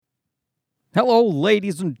Hello,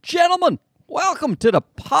 ladies and gentlemen. Welcome to the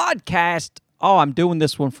podcast. Oh, I'm doing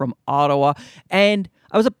this one from Ottawa, and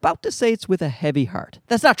I was about to say it's with a heavy heart.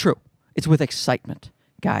 That's not true. It's with excitement.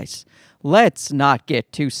 Guys, let's not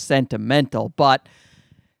get too sentimental, but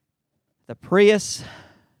the Prius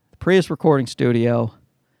recording studio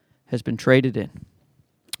has been traded in.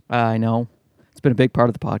 I know. It's been a big part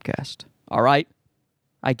of the podcast. All right?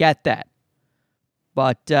 I get that.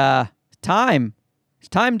 But it's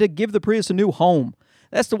time to give the Prius a new home.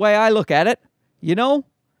 That's the way I look at it. You know,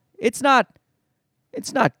 it's not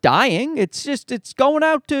dying. It's going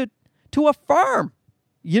out to a farm.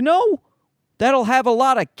 You know, that'll have a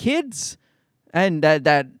lot of kids, and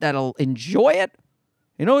that'll enjoy it.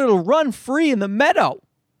 You know, it'll run free in the meadow,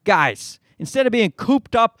 guys. Instead of being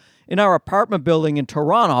cooped up in our apartment building in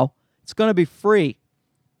Toronto, it's going to be free.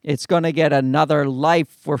 It's going to get another life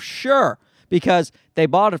for sure, because they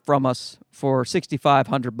bought it from us for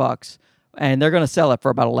 $6,500, and they're going to sell it for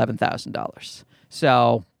about $11,000.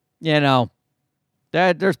 So, you know,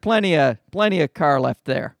 there's plenty of car left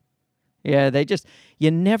there. Yeah,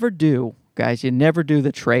 you never do, guys. You never do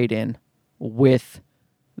the trade-in with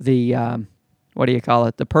the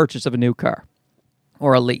the purchase of a new car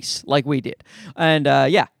or a lease, like we did. And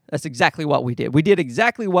yeah, that's exactly what we did. We did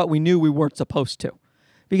exactly what we knew we weren't supposed to,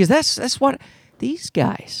 because that's what these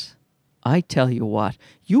guys. I tell you what,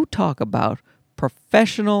 you talk about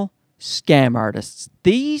professional scam artists.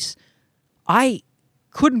 These, I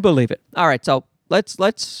couldn't believe it. All right, so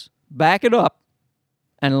let's back it up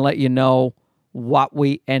and let you know what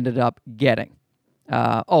we ended up getting.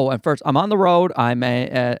 And first, I'm on the road. I'm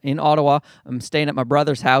in Ottawa. I'm staying at my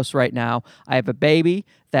brother's house right now. I have a baby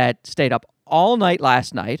that stayed up all night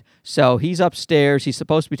last night, so he's upstairs. He's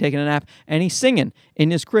supposed to be taking a nap, and he's singing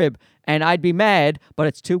in his crib. And I'd be mad, but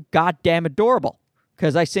it's too goddamn adorable,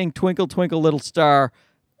 because I sing Twinkle, Twinkle, Little Star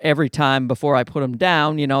every time before I put him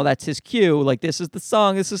down. You know, that's his cue. Like, this is the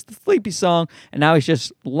song. This is the sleepy song. And now he's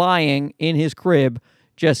just lying in his crib,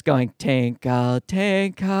 just going, tinkle,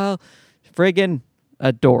 tinkle. Friggin'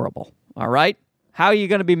 adorable. All right? How are you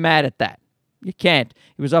going to be mad at that? You can't.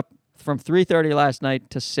 He was up from 3:30 last night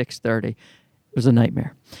to 6:30. It was a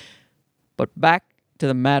nightmare. But back to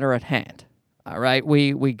the matter at hand. All right,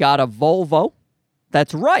 we got a Volvo.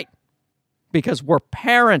 That's right, because we're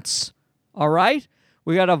parents. All right,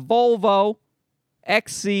 we got a Volvo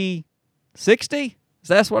XC60.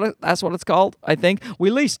 That's what it's called. I think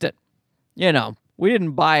we leased it. You know, we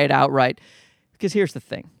didn't buy it outright, because here's the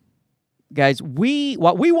thing, guys.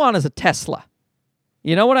 What we want is a Tesla.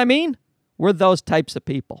 You know what I mean? We're those types of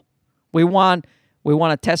people. We want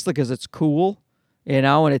a Tesla because it's cool, you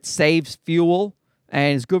know, and it saves fuel.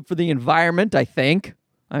 And it's good for the environment, I think.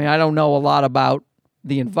 I mean, I don't know a lot about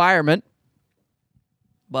the environment,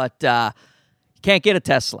 but you can't get a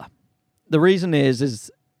Tesla. The reason is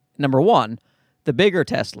number one, the bigger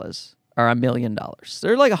Teslas are $1 million.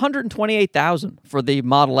 They're like $128,000 for the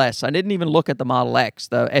Model S. I didn't even look at the Model X,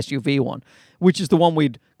 the SUV one, which is the one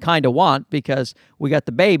we'd kind of want, because we got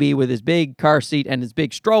the baby with his big car seat and his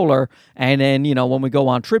big stroller, and then, you know, when we go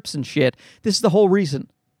on trips and shit, this is the whole reason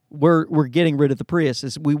we're getting rid of the Prius.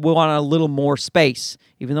 Is we want a little more space,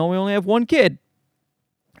 even though we only have one kid.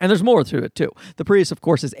 And there's more to it too. The Prius, of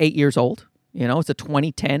course, is 8 years old. You know, it's a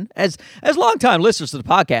 2010. As longtime listeners to the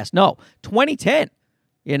podcast know, 2010.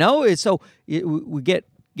 You know, so we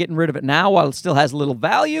getting rid of it now while it still has a little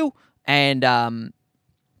value, and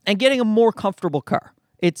getting a more comfortable car.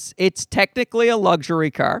 It's technically a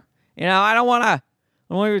luxury car. You know, I don't want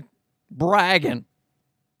to bragging.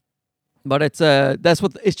 But it's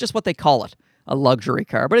just what they call it, a luxury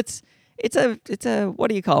car. But it's a what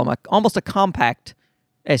do you call them? Almost a compact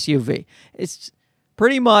SUV. It's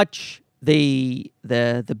pretty much the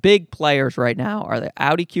big players right now are the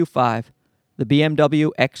Audi Q5, the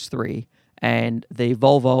BMW X3, and the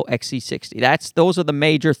Volvo XC60. Those are the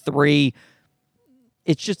major three.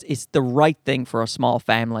 It's the right thing for a small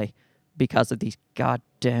family, because of these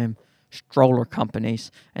goddamn stroller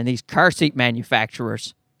companies and these car seat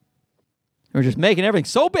manufacturers. We're just making everything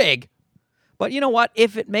so big. But you know what?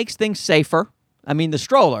 If it makes things safer, I mean, the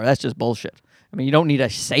stroller, that's just bullshit. I mean, you don't need a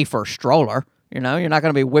safer stroller. You know, you're not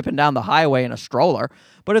going to be whipping down the highway in a stroller.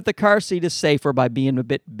 But if the car seat is safer by being a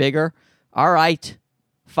bit bigger, all right,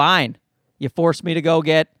 fine. You forced me to go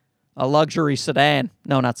get a luxury sedan.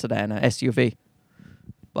 No, not sedan, a SUV.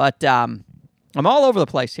 But I'm all over the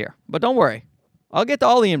place here. But don't worry. I'll get to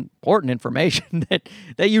all the important information that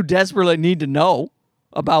you desperately need to know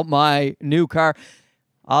about my new car.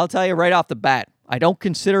 I'll tell you right off the bat, I don't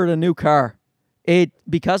consider it a new car.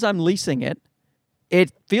 Because I'm leasing it,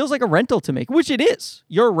 it feels like a rental to me, which it is.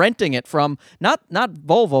 You're renting it from not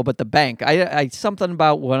Volvo, but the bank. I something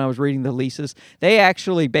about when I was reading the leases, they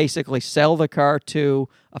actually basically sell the car to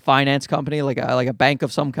a finance company, like a bank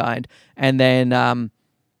of some kind, and then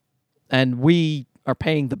and we are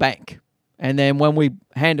paying the bank. And then when we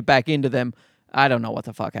hand it back into them, I don't know what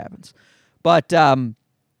the fuck happens. But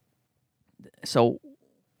so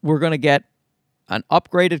we're going to get an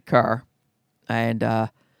upgraded car. And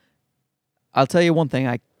I'll tell you one thing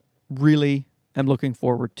I really am looking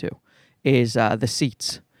forward to is the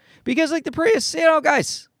seats. Because like the Prius,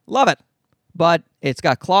 guys, love it. But it's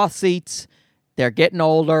got cloth seats. They're getting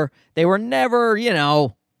older. They were never,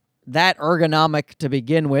 that ergonomic to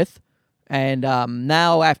begin with. And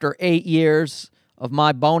now, after 8 years of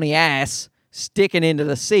my bony ass sticking into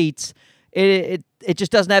the seats, it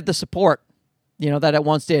just doesn't have the support, that it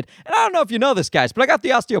once did. And I don't know if you know this, guys, but I got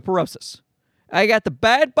the osteoporosis. I got the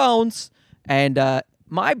bad bones and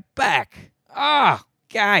my back.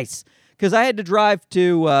 Guys, because I had to drive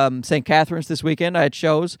to St. Catharines this weekend. I had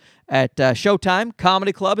shows at Showtime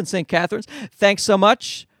Comedy Club in St. Catharines. Thanks so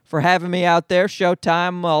much for having me out there.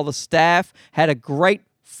 Showtime, all the staff had a great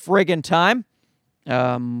friggin' time.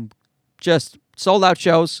 Just sold out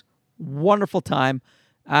shows. Wonderful time.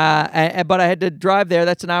 But I had to drive there.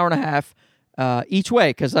 That's an hour and a half each way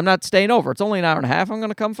because I'm not staying over. It's only an hour and a half. I'm going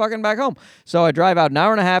to come fucking back home. So I drive out an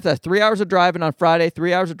hour and a half. That's 3 hours of driving on Friday,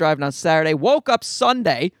 3 hours of driving on Saturday. Woke up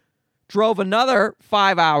Sunday, drove another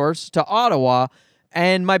 5 hours to Ottawa,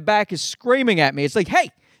 and my back is screaming at me. It's like, hey,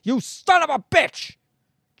 you son of a bitch,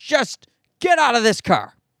 just get out of this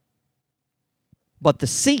car. But the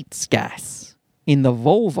seats, guys, in the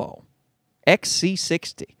Volvo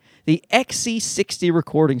XC60, the XC60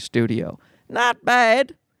 recording studio, not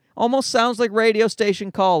bad. Almost sounds like radio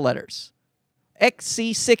station call letters.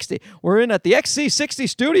 XC60. We're in at the XC60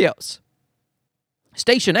 studios.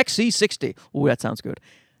 Station XC60. Ooh, that sounds good.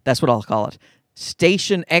 That's what I'll call it.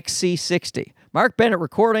 Station XC60. Mark Bennett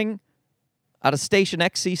recording out of Station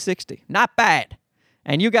XC60. Not bad.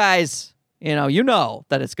 And you guys... you know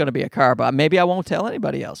that it's going to be a car, but maybe I won't tell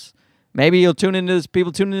anybody else. Maybe you'll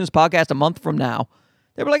people tuning in this podcast a month from now.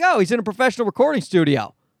 They'll be like, oh, he's in a professional recording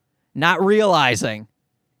studio. Not realizing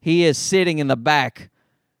he is sitting in the back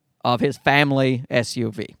of his family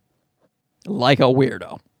SUV. Like a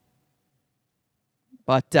weirdo.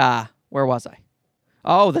 But, where was I?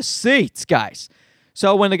 Oh, the seats, guys.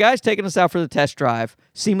 So when the guy's taking us out for the test drive,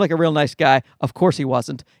 seemed like a real nice guy. Of course he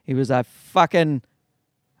wasn't. He was a fucking...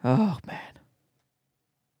 Oh, man.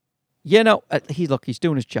 He's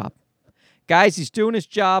doing his job. Guys, he's doing his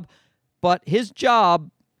job, but his job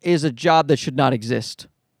is a job that should not exist.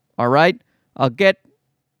 All right? I'll get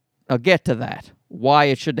to that, why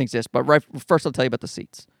it shouldn't exist. But first I'll tell you about the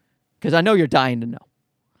seats, because I know you're dying to know.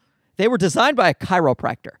 They were designed by a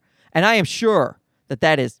chiropractor, and I am sure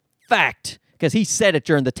that is fact, because he said it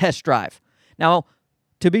during the test drive. Now,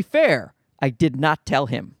 to be fair, I did not tell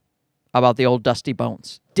him about the old dusty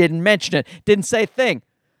bones. Didn't mention it. Didn't say a thing.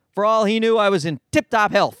 For all he knew, I was in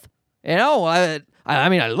tip-top health. I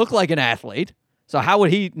look like an athlete, so how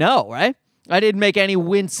would he know, right? I didn't make any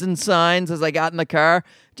wincing signs as I got in the car.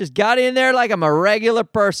 Just got in there like I'm a regular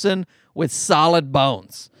person with solid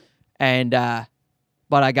bones. And,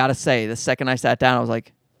 but I gotta say, the second I sat down, I was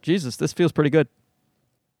like, Jesus, this feels pretty good.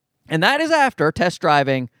 And that is after test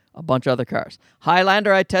driving a bunch of other cars.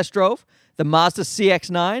 Highlander I test drove, the Mazda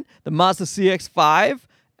CX-9, the Mazda CX-5,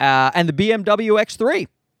 and the BMW X3.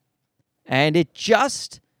 And it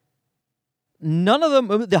just, none of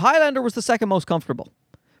them, the Highlander was the second most comfortable.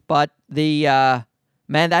 But that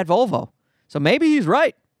Volvo. So maybe he's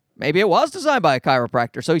right. Maybe it was designed by a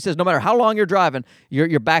chiropractor. So he says no matter how long you're driving,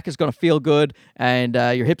 your back is going to feel good and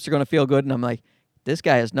your hips are going to feel good. And I'm like, this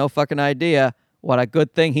guy has no fucking idea what a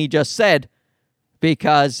good thing he just said.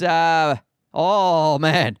 Because, oh,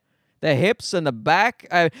 man. The hips and the back.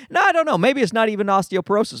 I don't know. Maybe it's not even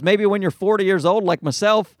osteoporosis. Maybe when you're 40 years old, like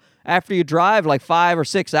myself, after you drive like 5 or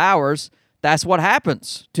 6 hours, that's what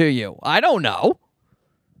happens to you. I don't know.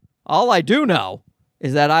 All I do know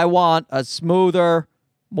is that I want a smoother,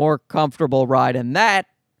 more comfortable ride. And that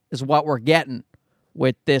is what we're getting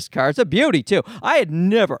with this car. It's a beauty, too. I had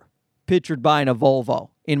never pictured buying a Volvo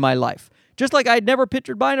in my life. Just like I'd never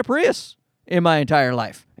pictured buying a Prius in my entire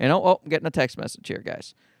life. I'm getting a text message here,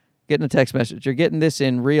 guys. Getting a text message. You're getting this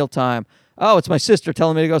in real time. Oh, it's my sister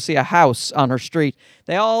telling me to go see a house on her street.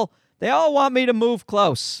 They all want me to move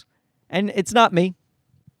close. And it's not me.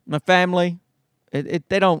 My family.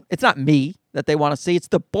 It's not me that they want to see. It's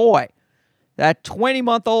the boy. That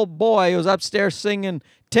 20-month-old boy who's upstairs singing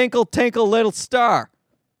Tinkle, Tinkle, Little Star.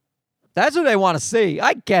 That's what they want to see.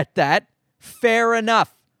 I get that. Fair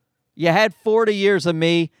enough. You had 40 years of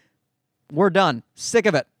me. We're done. Sick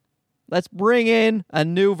of it. Let's bring in a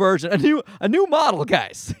new version, a new model,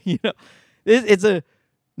 guys. It's a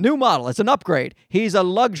new model. It's an upgrade. He's a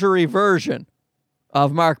luxury version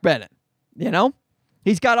of Mark Bennett.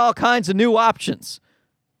 He's got all kinds of new options.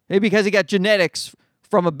 Maybe because he got genetics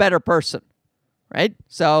from a better person, right?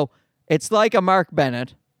 So it's like a Mark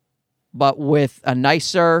Bennett, but with a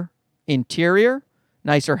nicer interior,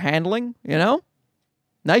 nicer handling,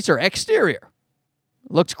 nicer exterior.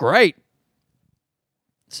 Looks great.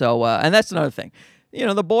 So, and that's another thing.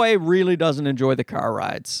 The boy really doesn't enjoy the car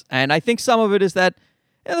rides. And I think some of it is that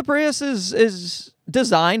the Prius is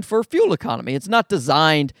designed for fuel economy. It's not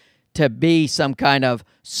designed to be some kind of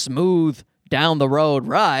smooth down the road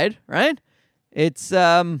ride, right? It's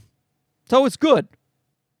so it's good.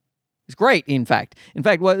 It's great, in fact.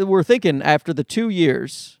 What we're thinking after the 2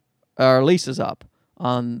 years our lease is up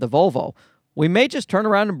on the Volvo, we may just turn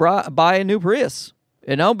around and buy a new Prius,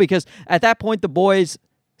 because at that point the boy's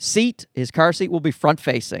seat, his car seat, will be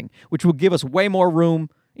front-facing, which will give us way more room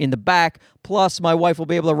in the back. Plus, my wife will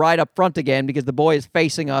be able to ride up front again because the boy is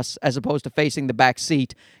facing us as opposed to facing the back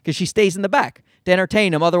seat because she stays in the back to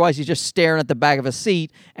entertain him. Otherwise, he's just staring at the back of a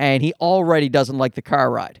seat, and he already doesn't like the car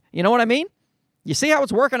ride. You know what I mean? You see how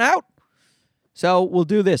it's working out? So we'll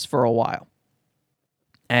do this for a while.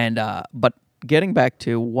 And but getting back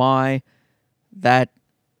to why that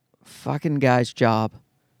fucking guy's job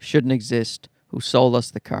shouldn't exist who sold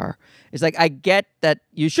us the car. It's like, I get that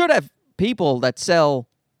you should have people that sell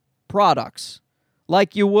products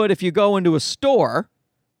like you would if you go into a store,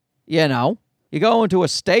 you go into a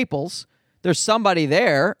Staples, there's somebody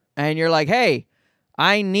there and you're like, hey,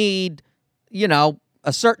 I need,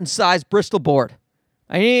 a certain size Bristol board.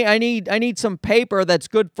 I need some paper that's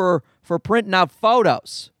good for printing out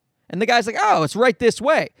photos. And the guy's like, oh, it's right this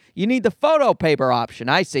way. You need the photo paper option.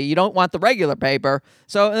 I see. You don't want the regular paper.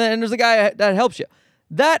 So, and then there's a guy that helps you.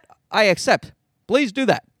 That I accept. Please do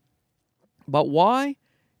that. But why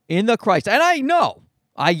in the Christ? And I know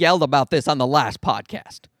I yelled about this on the last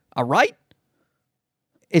podcast. All right?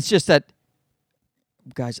 It's just that,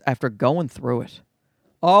 guys, after going through it,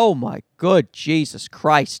 oh my good Jesus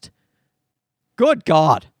Christ. Good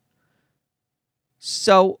God.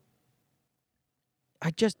 So,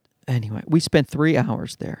 anyway, we spent 3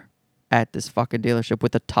 hours there at this fucking dealership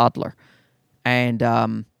with a toddler. And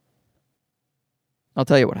I'll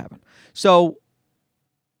tell you what happened. So,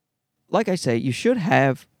 like I say, you should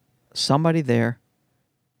have somebody there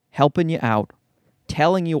helping you out,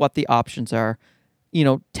 telling you what the options are,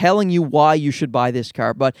 telling you why you should buy this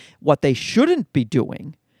car. But what they shouldn't be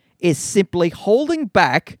doing is simply holding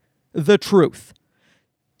back the truth.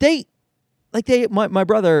 My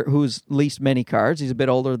brother, who's leased many cars, he's a bit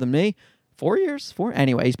older than me, 4 years,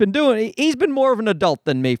 anyway, he's been more of an adult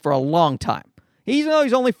than me for a long time. He's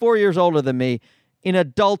only 4 years older than me. In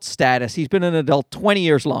adult status, he's been an adult 20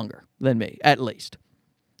 years longer than me, at least.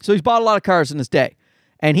 So he's bought a lot of cars in his day.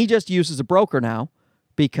 And he just uses a broker now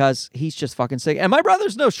because he's just fucking sick. And my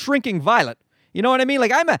brother's no shrinking violet. You know what I mean?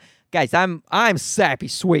 Like, I'm sappy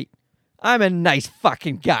sweet. I'm a nice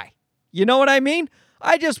fucking guy. You know what I mean?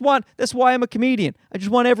 That's why I'm a comedian. I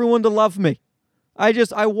just want everyone to love me.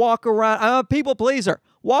 I walk around, I'm a people pleaser.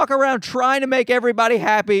 Walk around trying to make everybody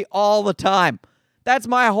happy all the time. That's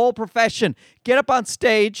my whole profession. Get up on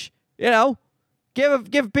stage, give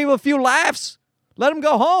people a few laughs. Let them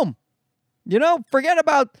go home. Forget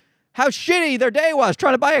about how shitty their day was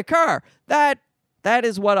trying to buy a car. That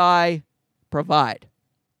is what I provide.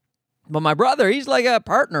 But my brother, he's like a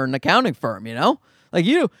partner in an accounting firm, Like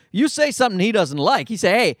you say something he doesn't like, he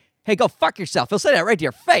say, hey, go fuck yourself. He'll say that right to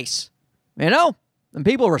your face, and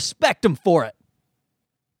people respect him for it.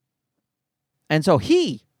 And so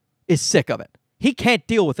he is sick of it. He can't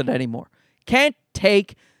deal with it anymore. Can't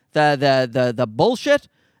take the bullshit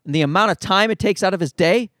and the amount of time it takes out of his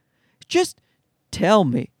day. Just tell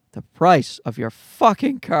me the price of your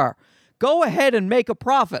fucking car. Go ahead and make a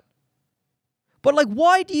profit. But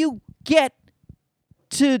why do you get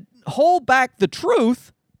to hold back the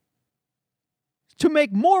truth to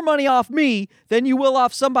make more money off me than you will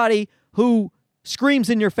off somebody who screams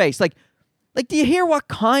in your face? Like, do you hear what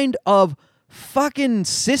kind of fucking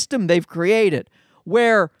system they've created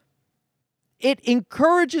where it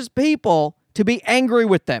encourages people to be angry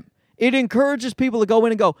with them? It encourages people to go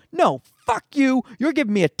in and go, no, fuck you. You're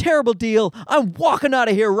giving me a terrible deal. I'm walking out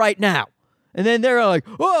of here right now. And then they're like,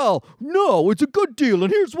 oh, no, it's a good deal,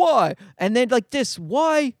 and here's why. And then this,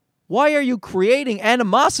 why are you creating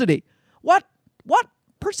animosity? What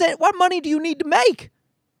money do you need to make?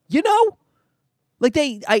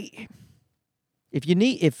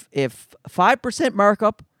 if 5%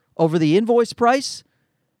 markup over the invoice price,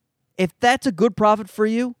 if that's a good profit for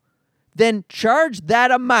you, then charge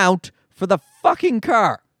that amount for the fucking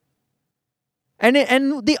car. And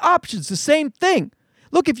the options, the same thing.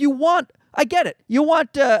 Look, if you want, I get it. You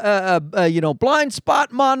want, blind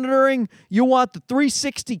spot monitoring. You want the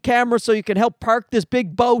 360 camera so you can help park this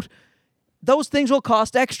big boat. Those things will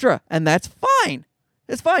cost extra, and that's fine.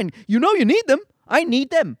 It's fine. You know you need them. I need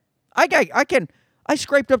them. I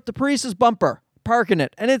scraped up the Prius's bumper parking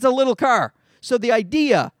it, and it's a little car. So the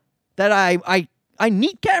idea that I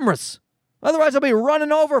need cameras, otherwise I'll be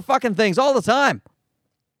running over fucking things all the time.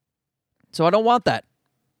 So I don't want that.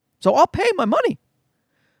 So I'll pay my money.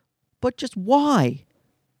 But just why?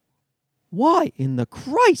 Why in the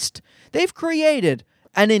Christ? They've created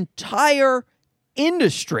an entire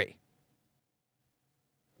industry.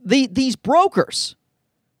 These brokers.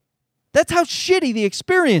 That's how shitty the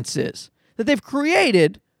experience is. That they've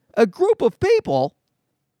created a group of people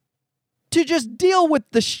to just deal with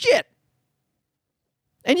the shit.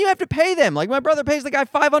 And you have to pay them. Like my brother pays the guy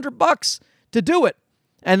 $500 to do it.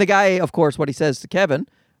 And the guy, of course, what he says to Kevin,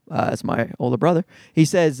 that's my older brother, he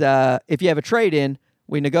says, if you have a trade-in,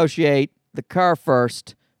 we negotiate the car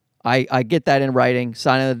first. I get that in writing,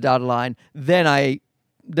 sign on the dotted line. Then I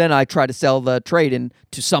try to sell the trade-in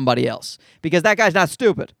to somebody else. Because that guy's not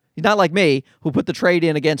stupid. He's not like me, who put the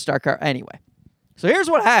trade-in against our car. Anyway, so here's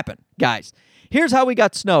what happened, guys. Here's how we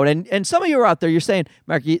got snowed. And some of you are out there, you're saying,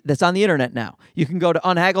 Mark, that's on the internet now. You can go to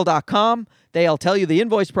unhaggle.com. They'll tell you the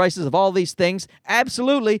invoice prices of all these things.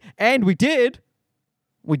 Absolutely. And we did.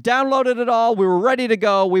 We downloaded it all. We were ready to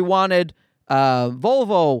go. We wanted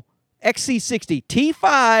Volvo XC60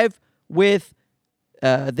 T5 with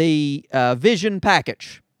the Vision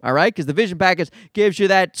package. All right? Because the Vision package gives you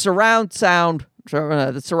that surround sound,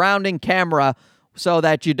 the surrounding camera, so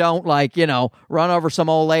that you don't, run over some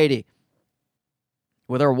old lady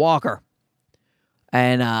with her walker.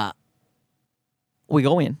 And we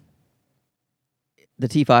go in. The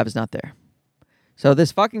T5 is not there. So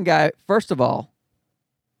this fucking guy, first of all,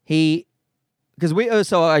 we did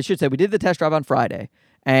the test drive on Friday,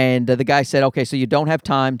 and the guy said, okay, so you don't have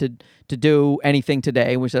time to do anything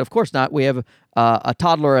today. And we said, of course not. We have a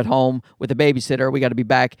toddler at home with a babysitter. We got to be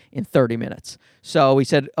back in 30 minutes. So we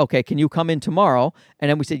said, okay, can you come in tomorrow? And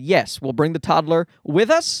then we said, yes, we'll bring the toddler with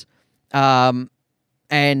us, and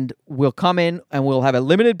we'll come in, and we'll have a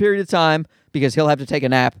limited period of time because he'll have to take a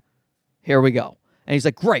nap. Here we go. And he's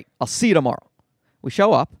like, great, I'll see you tomorrow. We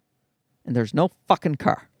show up, and there's no fucking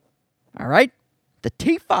car. All right? The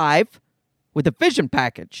T5 with the Vision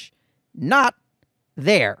package, not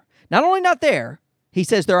there. Not only not there, he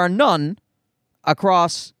says there are none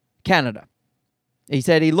across Canada. He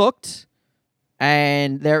said he looked,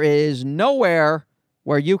 and there is nowhere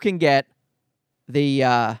where you can get the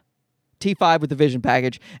T5 with the Vision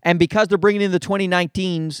package. And because they're bringing in the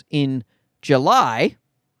 2019s in July,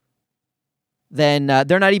 then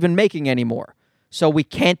they're not even making any more. So we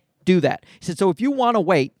can't do that. He said, so if you want to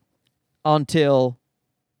wait until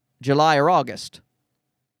July or August,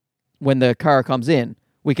 when the car comes in,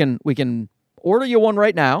 we can order you one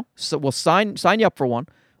right now. So we'll sign you up for one,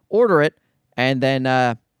 order it, and then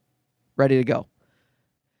ready to go.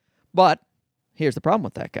 But here's the problem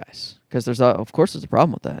with that, guys, because there's a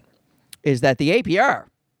problem with that, is that the APR,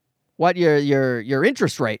 what your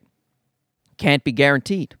interest rate, can't be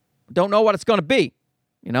guaranteed. Don't know what it's going to be,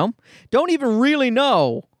 Don't even really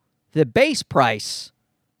know the base price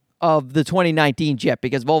of the 2019 Jet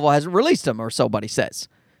because Volvo hasn't released them, or somebody says.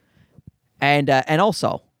 And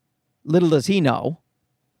also, little does he know,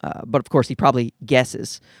 but of course he probably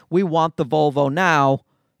guesses, we want the Volvo now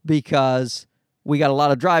because we got a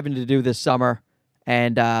lot of driving to do this summer,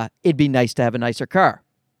 and it'd be nice to have a nicer car.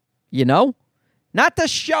 Not to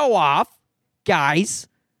show off, guys.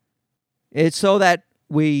 It's so that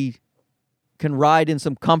we can ride in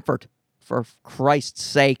some comfort, for Christ's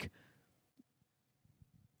sake.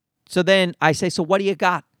 So then I say, so what do you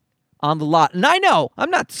got on the lot? And I know,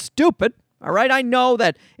 I'm not stupid, all right? I know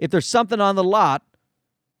that if there's something on the lot,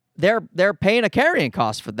 they're paying a carrying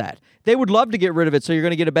cost for that. They would love to get rid of it so you're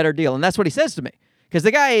going to get a better deal. And that's what he says to me. Because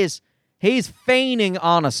the guy he's feigning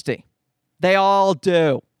honesty. They all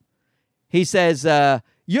do. He says,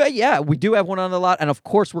 yeah, we do have one on the lot, and of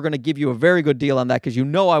course we're going to give you a very good deal on that because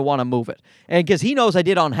I want to move it. And because he knows I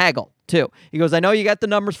did on Haggle, too. He goes, I know you got the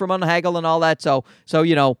numbers from on Haggle and all that, so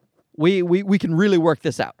we can really work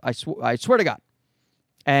this out. I swear to God.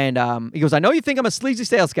 And he goes, I know you think I'm a sleazy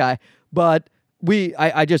sales guy, but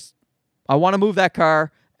I want to move that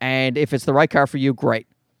car, and if it's the right car for you, great.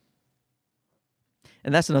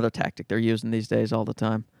 And that's another tactic they're using these days all the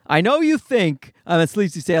time. I know you think I'm a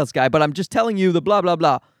sleazy sales guy, but I'm just telling you the blah, blah,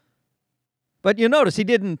 blah. But you notice he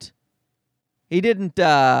didn't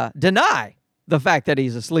deny the fact that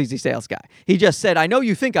he's a sleazy sales guy. He just said, I know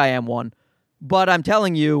you think I am one, but I'm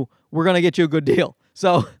telling you, we're going to get you a good deal.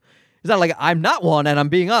 So it's not like I'm not one and I'm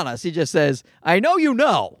being honest. He just says, I know you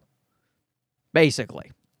know,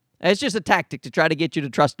 basically. And it's just a tactic to try to get you to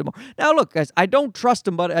trust him more. Now, look, guys, I don't trust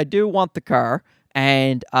him, but I do want the car.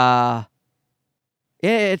 And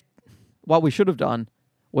what we should have done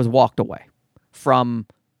was walked away from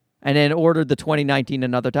and then ordered the 2019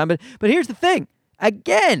 another time. But here's the thing.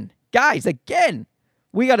 Again,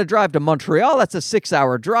 we got to drive to Montreal. That's a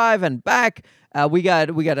 6-hour drive and back. We got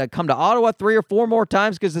to come to Ottawa 3 or 4 more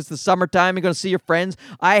times because it's the summertime. You're going to see your friends.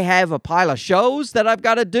 I have a pile of shows that I've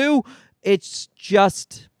got to do. It's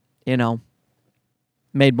just,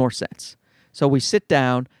 made more sense. So we sit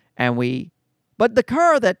down but the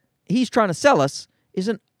car that he's trying to sell us is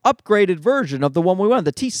an upgraded version of the one we wanted.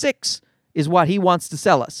 The T6 is what he wants to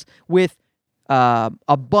sell us with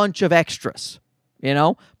a bunch of extras,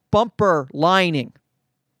 bumper lining,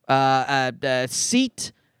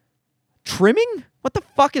 seat trimming. What the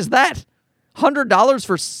fuck is that?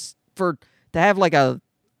 $100 for to have like a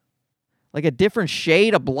different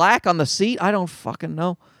shade of black on the seat? I don't fucking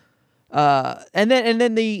know. And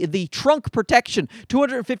then the trunk protection,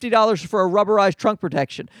 $250 for a rubberized trunk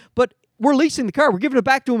protection. But we're leasing the car. We're giving it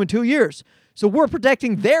back to them in 2 years. So we're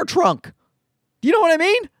protecting their trunk. Do you know what I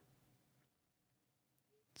mean?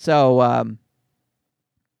 So,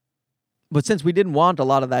 but since we didn't want a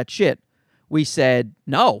lot of that shit, we said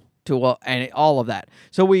no to all of that.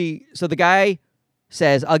 So the guy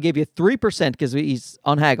says, I'll give you 3% because he's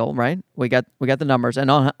on Haggle, right? We got the numbers.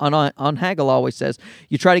 And on Haggle always says,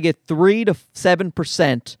 you try to get 3 to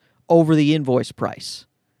 7% over the invoice price.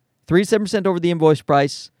 3 to 7% over the invoice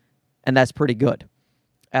price, and that's pretty good.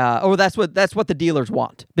 Or that's what the dealers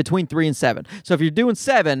want, between 3 and 7. So if you're doing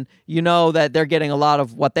 7, you know that they're getting a lot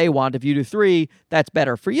of what they want. If you do 3, that's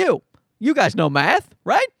better for you. You guys know math,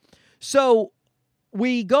 right? So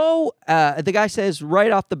we go, the guy says right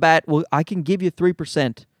off the bat, well, I can give you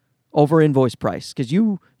 3% over invoice price because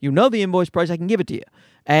you know the invoice price, I can give it to you.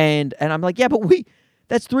 And I'm like, yeah, but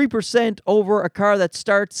that's 3% over a car that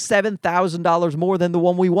starts $7,000 more than the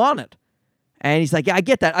one we wanted. And he's like, yeah, I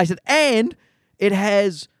get that. I said, and it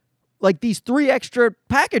has like these 3 extra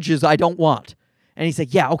packages I don't want. And he's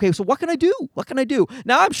like, yeah, okay, so what can I do? What can I do?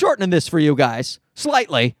 Now I'm shortening this for you guys,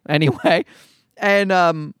 slightly anyway.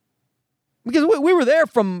 And because we were there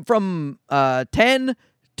from 10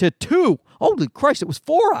 to 2. Holy Christ, it was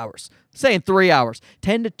 4 hours. Saying 3 hours.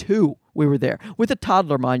 10 to 2 we were there. With a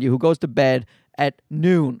toddler, mind you, who goes to bed at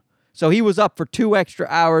noon. So he was up for 2 extra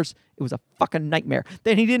hours. It was a fucking nightmare.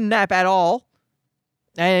 Then he didn't nap at all.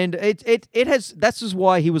 And that's just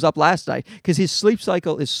why he was up last night. Because his sleep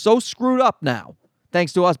cycle is so screwed up now.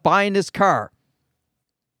 Thanks to us buying this car.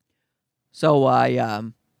 So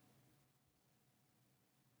I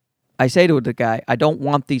say to the guy, I don't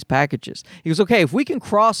want these packages. He goes, okay, if we can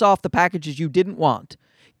cross off the packages you didn't want,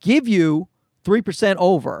 give you 3%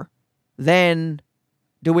 over, then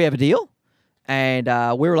do we have a deal? And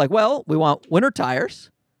we were like, well, we want winter tires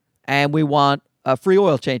and we want free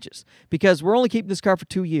oil changes because we're only keeping this car for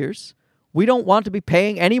 2 years. We don't want to be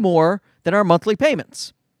paying any more than our monthly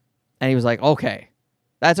payments. And he was like, okay,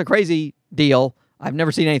 that's a crazy deal. I've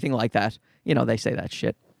never seen anything like that. They say that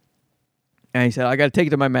shit. And he said, I got to take it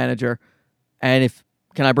to my manager. And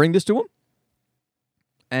can I bring this to him?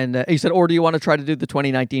 And he said, or do you want to try to do the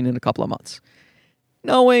 2019 in a couple of months?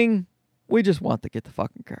 Knowing we just want to get the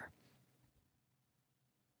fucking car.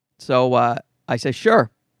 So I say,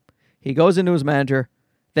 sure. He goes into his manager.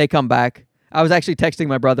 They come back. I was actually texting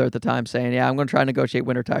my brother at the time saying, yeah, I'm going to try and negotiate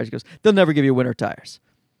winter tires. He goes, they'll never give you winter tires.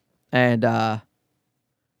 And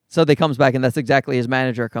so they comes back, and that's exactly his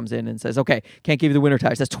manager comes in and says, okay, can't give you the winter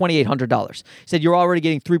tires. That's $2,800. He said, you're already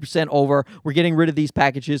getting 3% over. We're getting rid of these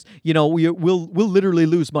packages. We'll literally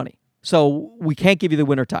lose money. So we can't give you the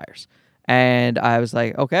winter tires. And I was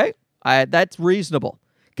like, okay, that's reasonable.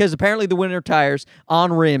 Because apparently the winter tires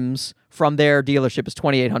on rims from their dealership is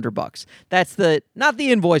 $2,800. That's not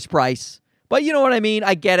the invoice price, but you know what I mean?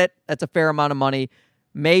 I get it. That's a fair amount of money.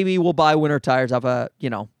 Maybe we'll buy winter tires off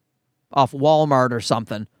off Walmart or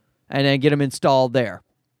something and then get them installed there.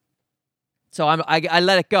 So I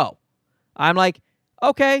let it go. I'm like,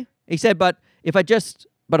 okay. He said, but if I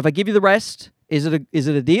give you the rest, is it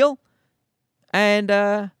a deal? And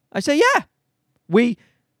I say, yeah.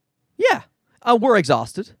 We're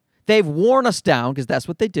exhausted. They've worn us down because that's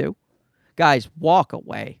what they do. Guys, walk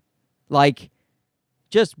away. Like,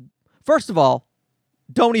 just, first of all,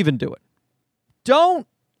 don't even do it. Don't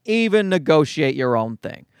even negotiate your own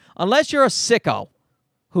thing. Unless you're a sicko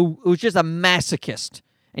who's just a masochist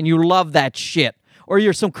and you love that shit. Or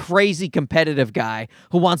you're some crazy competitive guy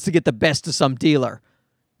who wants to get the best of some dealer.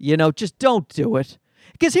 Just don't do it.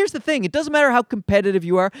 Because here's the thing. It doesn't matter how competitive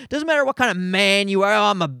you are. It doesn't matter what kind of man you are. Oh,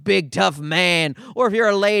 I'm a big, tough man. Or if you're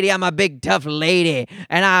a lady, I'm a big, tough lady.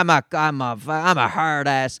 And I'm a hard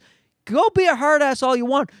ass. Go be a hard ass all you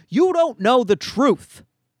want. You don't know the truth.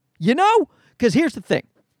 Because here's the thing.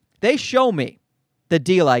 They show me the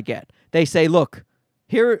deal I get. They say, look,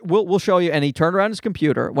 here, we'll show you. And he turned around his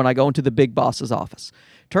computer when I go into the big boss's office.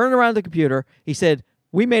 Turned around the computer. He said,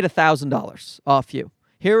 we made $1,000 off you.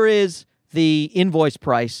 Here is the invoice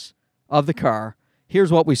price of the car.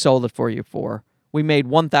 Here's what we sold it for you for. We made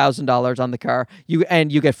 $1,000 on the car. You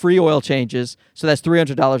get free oil changes. So that's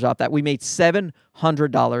 $300 off that. We made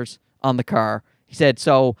 $700 on the car. He said,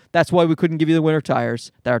 so that's why we couldn't give you the winter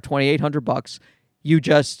tires that are $2,800.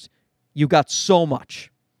 You got so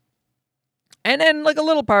much. And then like a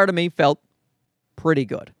little part of me felt pretty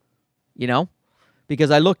good,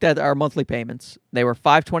 because I looked at our monthly payments. They were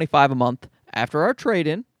 $525 a month after our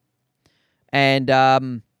trade-in. And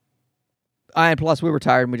plus we were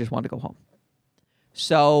tired and we just wanted to go home.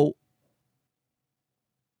 So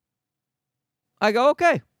I go,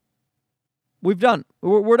 okay, we're done.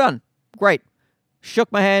 Great.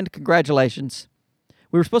 Shook my hand. Congratulations.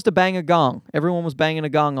 We were supposed to bang a gong. Everyone was banging a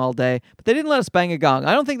gong all day, but they didn't let us bang a gong.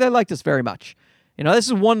 I don't think they liked us very much.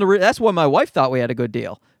 This is that's why my wife thought we had a good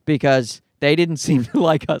deal, because they didn't seem to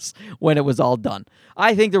like us when it was all done.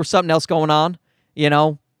 I think there was something else going on.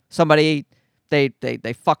 Somebody,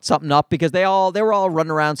 they fucked something up because they were all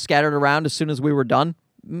running around, scattered around as soon as we were done.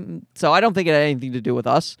 So I don't think it had anything to do with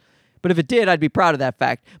us. But if it did, I'd be proud of that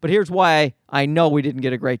fact. But here's why I know we didn't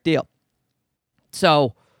get a great deal.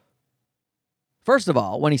 So, first of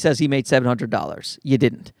all, when he says he made $700, you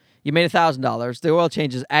didn't. You made $1,000. The oil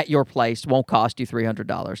changes at your place won't cost you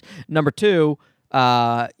 $300. Number two,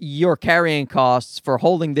 your carrying costs for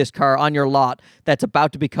holding this car on your lot that's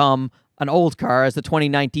about to become an old car, as the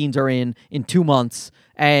 2019s are in 2 months,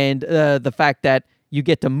 and the fact that you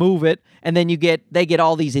get to move it, and then they get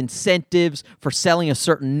all these incentives for selling a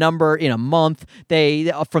certain number in a month.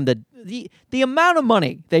 From the amount of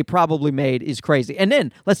money they probably made is crazy. And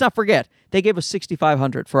then let's not forget, they gave us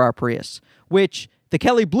 $6,500 for our Prius, which the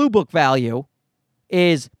Kelley Blue Book value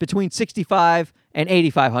is between $6,500 and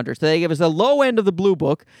 $8,500. So they give us the low end of the Blue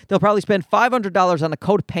Book. They'll probably spend $500 on a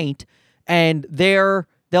coat of paint, and they'll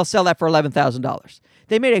sell that for $11,000.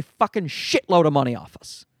 They made a fucking shitload of money off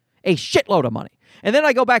us. A shitload of money. And then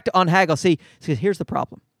I go back to unhaggle. See, here's the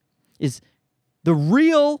problem. Is the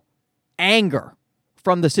real anger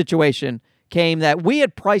from the situation came that we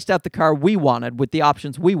had priced out the car we wanted with the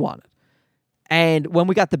options we wanted. And when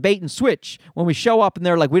we got the bait and switch, when we show up and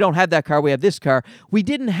they're like, we don't have that car, we have this car, we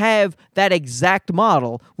didn't have that exact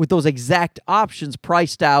model with those exact options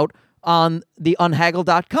priced out on the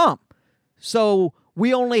unhaggle.com. So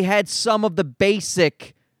we only had some of the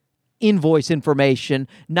basic invoice information,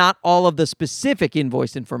 not all of the specific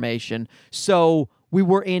invoice information. So we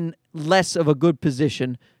were in less of a good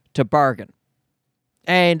position to bargain.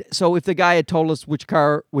 And so if the guy had told us which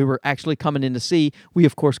car we were actually coming in to see, we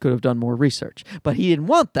of course could have done more research. But he didn't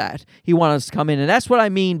want that. He wanted us to come in. And that's what I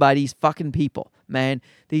mean by these fucking people, man.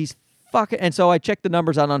 And so I checked the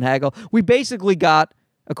numbers on Unhaggle. We basically got,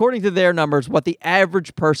 according to their numbers, what the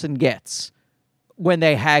average person gets when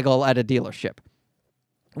they haggle at a dealership.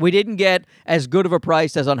 We didn't get as good of a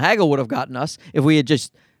price as Unhaggle would have gotten us if we had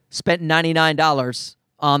just spent $99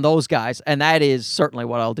 on those guys, and that is certainly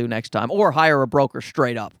what I'll do next time, or hire a broker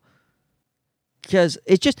straight up. Because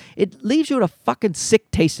it leaves you with a fucking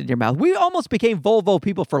sick taste in your mouth. We almost became Volvo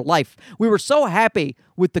people for life. We were so happy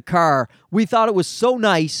with the car. We thought it was so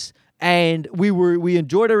nice, and we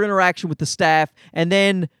enjoyed our interaction with the staff, and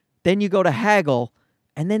then you go to haggle,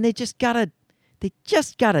 and then they just gotta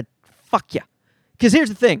fuck you. Because here's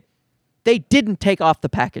the thing. They didn't take off the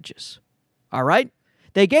packages. All right?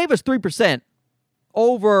 They gave us 3%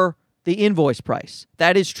 over the invoice price.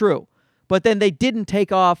 That is true. But then they didn't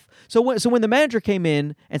take off. So when the manager came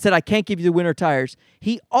in and said, I can't give you the winter tires,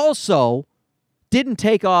 he also didn't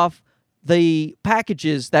take off the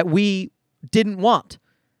packages that we didn't want.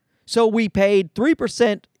 So we paid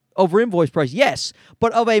 3% over invoice price, yes,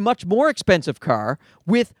 but of a much more expensive car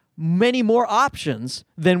with many more options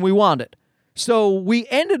than we wanted. So we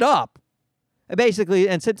ended up, basically,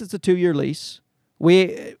 and since it's a 2-year lease,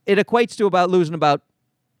 it equates to losing about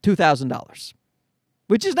 $2,000,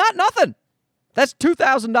 which is not nothing. That's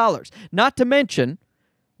 $2,000. Not to mention,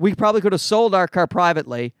 we probably could have sold our car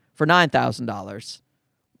privately for $9,000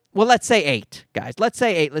 Well, let's say 8, guys. Let's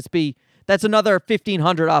say 8. That's another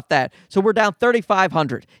 1,500 off that. So we're down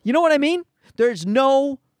 3,500. You know what I mean? There's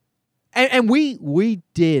no, and we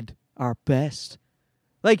did our best.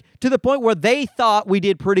 Like, to the point where they thought we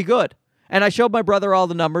did pretty good. And I showed my brother all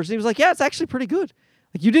the numbers. And he was like, yeah, it's actually pretty good.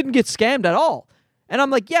 Like, you didn't get scammed at all. And I'm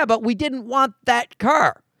like, yeah, but we didn't want that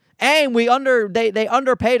car. And they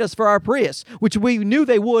underpaid us for our Prius, which we knew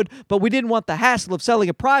they would, but we didn't want the hassle of selling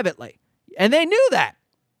it privately. And they knew that.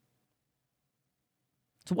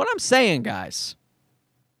 So what I'm saying, guys,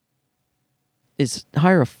 is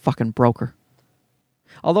hire a fucking broker.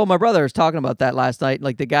 Although my brother was talking about that last night,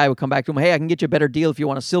 like the guy would come back to him, hey, I can get you a better deal if you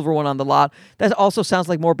want a silver one on the lot. That also sounds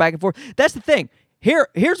like more back and forth. That's the thing.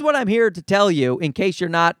 Here's what I'm here to tell you in case you're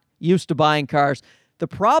not used to buying cars. The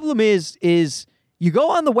problem is you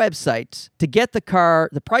go on the website to get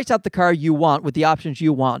the price out the car you want with the options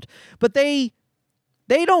you want, but they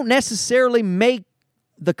don't necessarily make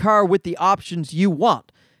the car with the options you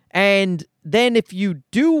want. And then if you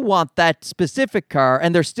do want that specific car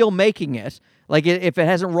and they're still making it, like if it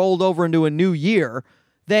hasn't rolled over into a new year,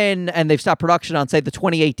 and they've stopped production on, say, the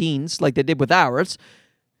 2018s, like they did with ours,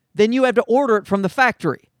 then you have to order it from the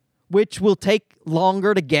factory, which will take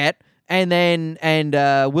longer to get, and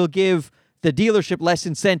will give the dealership less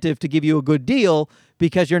incentive to give you a good deal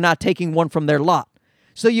because you're not taking one from their lot.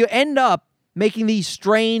 So you end up making these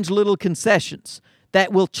strange little concessions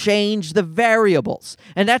that will change the variables.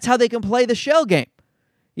 And that's how they can play the shell game.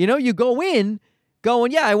 You know, you go in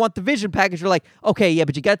going, yeah, I want the vision package. You're like, okay, yeah,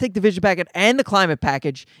 but you got to take the vision package and the climate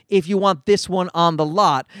package if you want this one on the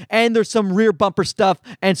lot. And there's some rear bumper stuff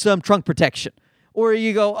and some trunk protection. Or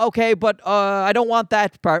you go, okay, but I don't want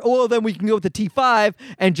that part. Oh, then we can go with the T5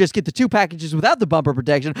 and just get the 2 packages without the bumper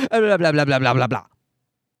protection. Blah, blah, blah, blah, blah, blah, blah, blah.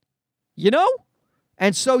 You know?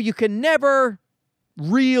 And so you can never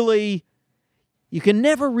really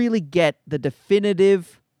get the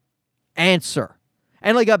definitive answer.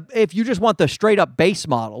 And like if you just want the straight up base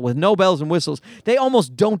model with no bells and whistles, they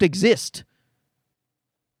almost don't exist.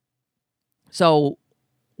 So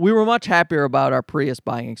we were much happier about our Prius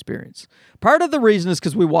buying experience. Part of the reason is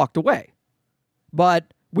because we walked away.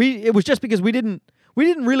 But it was just because we didn't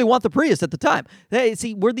really want the Prius at the time.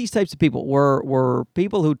 See, we're these types of people. We're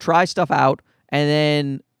people who try stuff out, and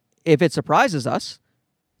then if it surprises us,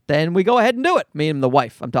 then we go ahead and do it. Me and the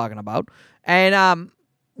wife I'm talking about. And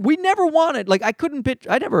we never wanted, like I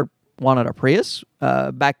never wanted a Prius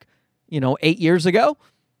back, 8 years ago.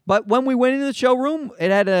 But when we went into the showroom, it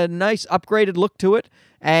had a nice upgraded look to it.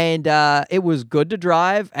 And it was good to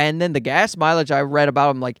drive. And then the gas mileage I read about,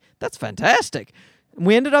 I'm like, that's fantastic. And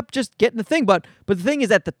we ended up just getting the thing. But the thing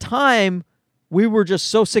is, at the time, we were just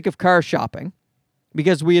so sick of car shopping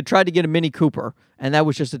because we had tried to get a Mini Cooper, and that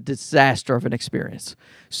was just a disaster of an experience.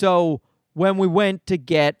 So when we went to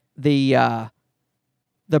get the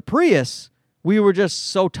Prius, we were just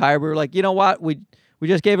so tired. We were like, you know what? We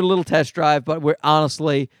just gave it a little test drive, but we're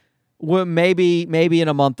maybe in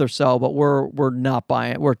a month or so, but we're not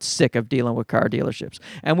buying it. We're sick of dealing with car dealerships.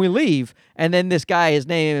 And we leave, and then this guy, his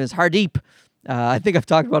name is Hardeep. I think I've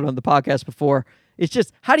talked about it on the podcast before. It's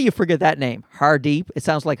just, how do you forget that name? Hardeep. It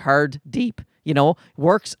sounds like hard deep.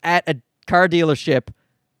 Works at a car dealership.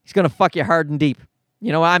 He's going to fuck you hard and deep.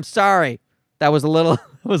 I'm sorry. That was a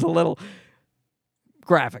little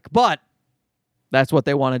graphic, but that's what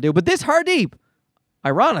they want to do. But this Hardeep,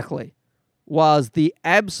 ironically, was the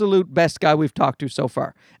absolute best guy we've talked to so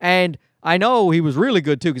far. And I know he was really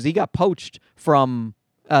good, too, because he got poached from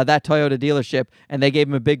that Toyota dealership, and they gave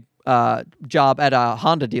him a big job at a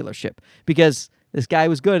Honda dealership because this guy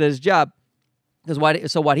was good at his job.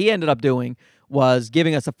 So what he ended up doing was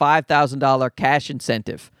giving us a $5,000 cash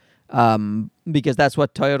incentive because that's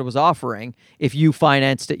what Toyota was offering if you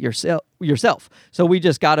financed it yourself. So we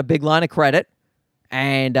just got a big line of credit,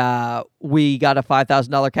 and we got a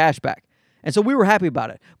 $5,000 cash back. And so we were happy about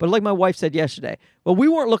it. But like my wife said yesterday, well, we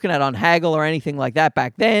weren't looking at on Haggle or anything like that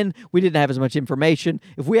back then. We didn't have as much information.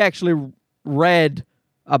 If we actually read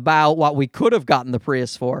about what we could have gotten the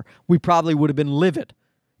Prius for, we probably would have been livid.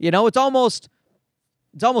 It's almost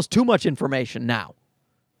too much information now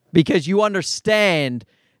because you understand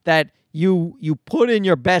that you put in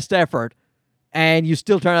your best effort and you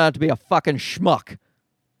still turn out to be a fucking schmuck.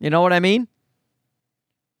 You know what I mean?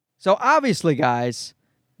 So obviously, guys,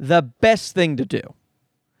 the best thing to do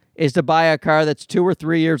is to buy a car that's 2 or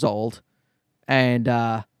 3 years old and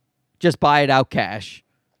just buy it out cash.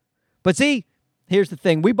 But see, here's the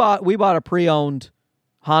thing. We bought a pre-owned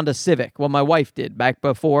Honda Civic. Well, my wife did back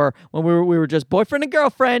before when we were just boyfriend and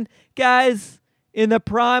girlfriend. Guys, in the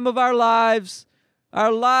prime of our lives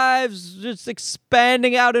just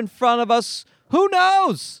expanding out in front of us. Who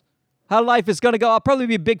knows? how life is going to go. I'll probably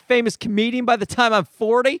be a big famous comedian by the time I'm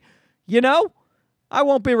 40. You know? I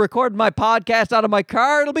won't be recording my podcast out of my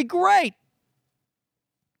car. It'll be great.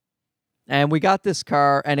 And we got this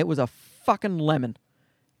car, and it was a fucking lemon.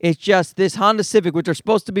 It's just this Honda Civic, which are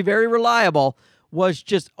supposed to be very reliable, was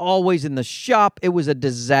just always in the shop. It was a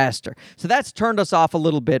disaster. So that's turned us off a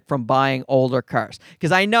little bit from buying older cars.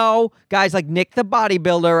 Because I know guys like Nick the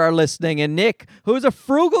bodybuilder are listening, and Nick, who's a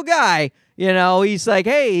frugal guy, he's like,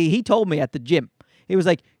 hey, he told me at the gym. He was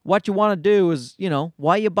like, what you want to do is,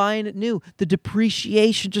 why are you buying it new? The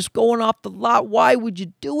depreciation just going off the lot. Why would you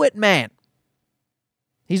do it, man?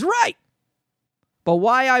 He's right. But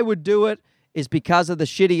why I would do it is because of the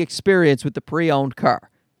shitty experience with the pre-owned car.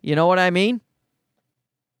 You know what I mean?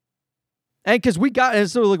 And because and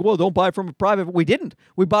so like, well, don't buy it from a private. We didn't.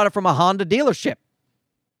 We bought it from a Honda dealership.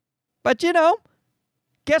 But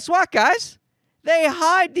guess what, guys? They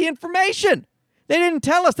hide the information. They didn't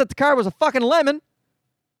tell us that the car was a fucking lemon.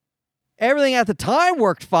 Everything at the time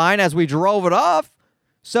worked fine as we drove it off.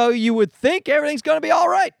 So you would think everything's going to be all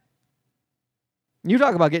right. You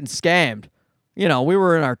talk about getting scammed. We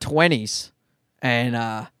were in our 20s.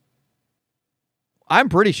 And I'm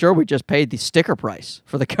pretty sure we just paid the sticker price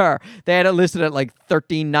for the car. They had it listed at like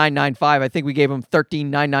 $13,995. I think we gave them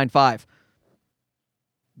 $13,995.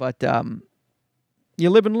 But you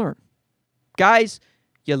live and learn. Guys,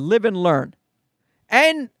 you live and learn.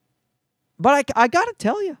 But I got to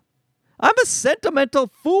tell you, I'm a sentimental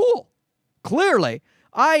fool. Clearly.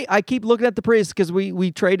 I keep looking at the Prius because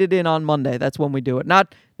we traded in on Monday. That's when we do it.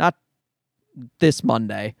 Not this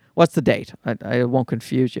Monday. What's the date? I won't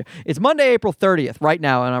confuse you. It's Monday, April 30th right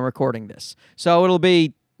now, and I'm recording this. So it'll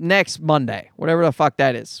be next Monday, whatever the fuck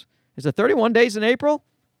that is. Is it 31 days in April?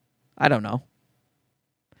 I don't know.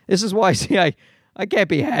 This is why, see, I can't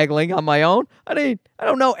be haggling on my own. I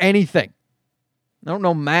don't know anything. I don't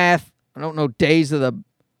know math. I don't know days of the...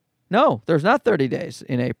 No, there's not 30 days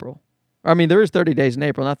in April. I mean, there is 30 days in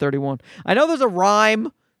April, not 31. I know there's a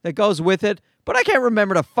rhyme that goes with it, but I can't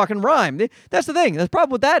remember the fucking rhyme. That's the thing. The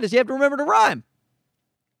problem with that is you have to remember to rhyme.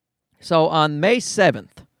 So on May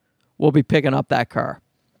 7th, we'll be picking up that car,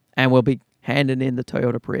 and we'll be handing in the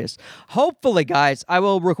Toyota Prius. Hopefully, guys, I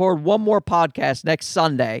will record one more podcast next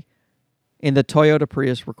Sunday in the Toyota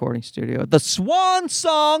Prius recording studio. The Swan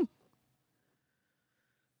Song.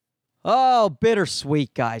 Oh,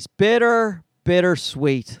 bittersweet, guys.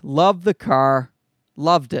 Bittersweet. Loved the car.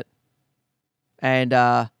 Loved it. And,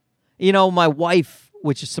 my wife,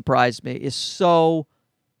 which has surprised me, is so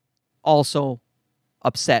also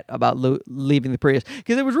upset about leaving the Prius.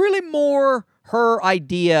 Because it was really more her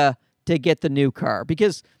idea to get the new car.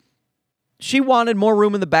 Because she wanted more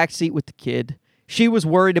room in the back seat with the kid. She was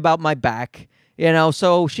worried about my back.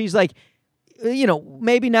 So she's like,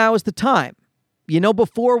 maybe now is the time.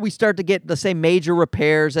 Before we start to get, let's say, major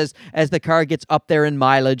repairs as the car gets up there in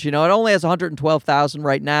mileage. It only has 112,000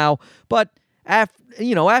 right now. But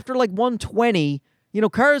after like 120,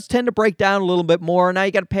 cars tend to break down a little bit more. Now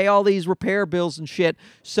you got to pay all these repair bills and shit.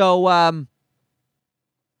 So, but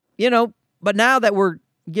now that we're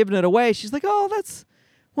giving it away, she's like, oh, that's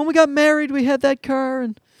when we got married, we had that car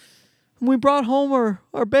and we brought home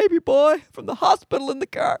our baby boy from the hospital in the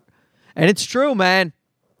car. And it's true, man.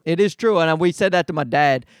 It is true. And we said that to my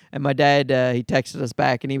dad, and my dad, he texted us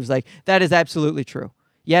back, and he was like, that is absolutely true.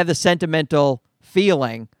 You have the sentimental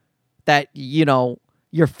feeling that, your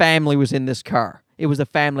family was in this car. It was a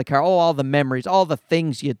family car. Oh, all the memories, all the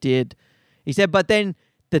things you did. He said, but then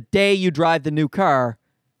the day you drive the new car,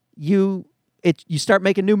 you start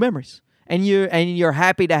making new memories. And you're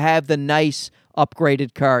happy to have the nice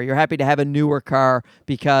upgraded car. You're happy to have a newer car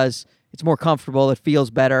because it's more comfortable. It feels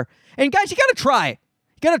better. And guys, you got to try it.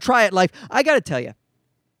 You got to try it life. I got to tell you.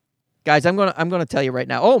 Guys, I'm going to tell you right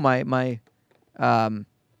now. Oh, my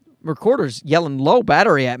recorder's yelling low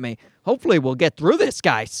battery at me. Hopefully we'll get through this,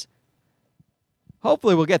 guys.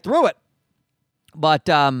 Hopefully we'll get through it. But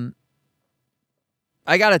I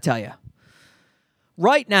got to tell you.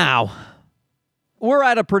 Right now, we're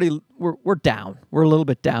at we're down. We're a little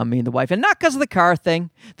bit down, me and the wife. And not because of the car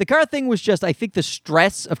thing. The car thing was just, I think, the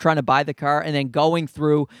stress of trying to buy the car and then going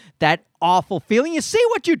through that awful feeling. You see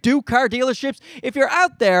what you do, car dealerships? If you're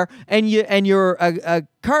out there and you're a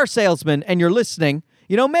car salesman and you're listening,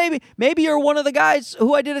 maybe you're one of the guys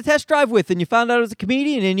who I did a test drive with and you found out I was a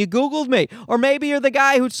comedian and you Googled me. Or maybe you're the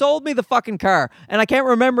guy who sold me the fucking car and I can't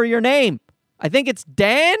remember your name. I think it's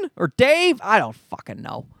Dan or Dave. I don't fucking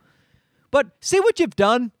know. But see what you've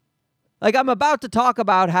done? Like, I'm about to talk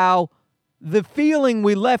about how the feeling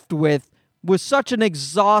we left with was such an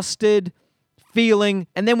exhausted feeling,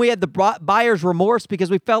 and then we had the buyer's remorse because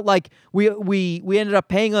we felt like we ended up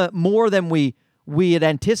paying more than we had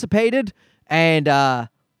anticipated, and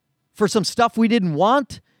for some stuff we didn't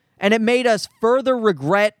want, and it made us further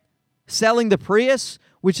regret selling the Prius,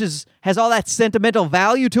 which has all that sentimental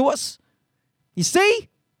value to us. You see?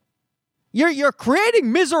 You're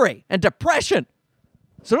creating misery and depression.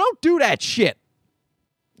 So don't do that shit.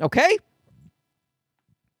 Okay?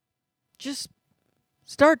 Just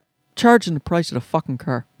start charging the price of the fucking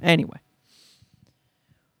car. Anyway.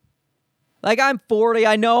 Like, I'm 40.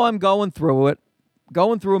 I know I'm going through it.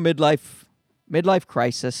 Going through a midlife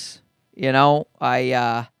crisis. You know,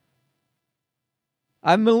 I'm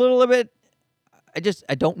a little bit,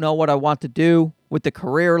 I don't know what I want to do with the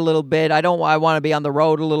career a little bit. I want to be on the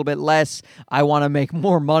road a little bit less. I want to make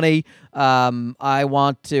more money. I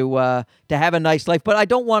want to have a nice life, but I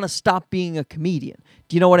don't want to stop being a comedian.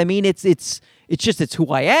 Do you know what I mean? It's who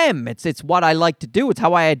I am. It's what I like to do. It's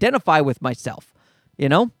how I identify with myself, you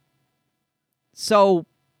know? So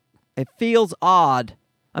it feels odd.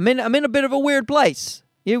 I'm in a bit of a weird place.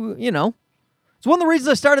 You know. It's one of the reasons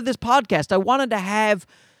I started this podcast. I wanted to have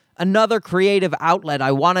another creative outlet.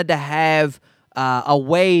 I wanted to have a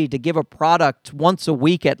way to give a product once a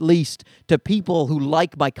week at least to people who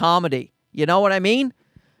like my comedy. You know what I mean?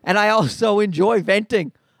 And I also enjoy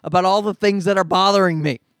venting about all the things that are bothering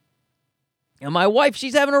me. And my wife,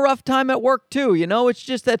 she's having a rough time at work too. You know, it's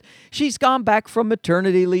just that she's gone back from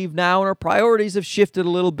maternity leave now and her priorities have shifted a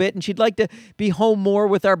little bit and she'd like to be home more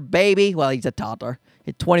with our baby. Well, he's a toddler,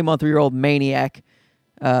 a 20-month-old maniac.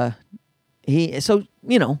 So,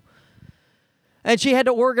 you know, and she had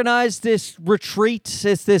to organize this retreat,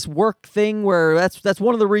 this work thing where that's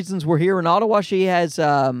one of the reasons we're here in Ottawa. She has,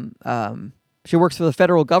 she works for the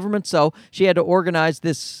federal government, so she had to organize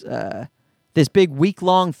this big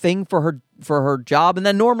week-long thing for her job, and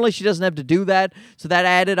then normally she doesn't have to do that, so that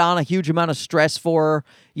added on a huge amount of stress for her.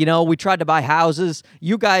 You know, we tried to buy houses.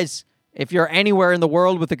 You guys, if you're anywhere in the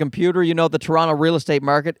world with a computer, you know the Toronto real estate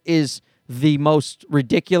market is the most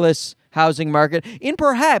ridiculous housing market in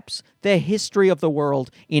perhaps the history of the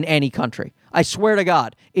world in any country. I swear to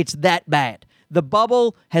God, it's that bad. The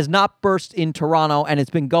bubble has not burst in Toronto, and it's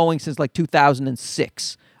been going since like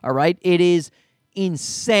 2006, all right? It is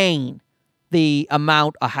insane, the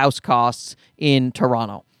amount a house costs in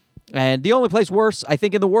Toronto. And the only place worse, I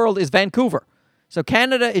think, in the world is Vancouver. So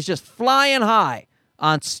Canada is just flying high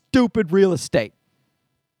on stupid real estate.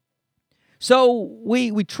 So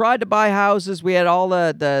we tried to buy houses. We had all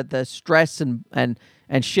the stress and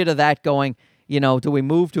shit of that going. You know, do we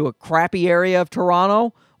move to a crappy area of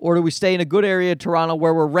Toronto, or do we stay in a good area of Toronto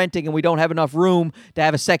where we're renting and we don't have enough room to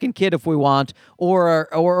have a second kid if we want,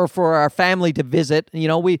 or for our family to visit? You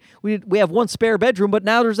know, we have one spare bedroom, but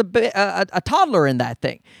now there's a toddler in that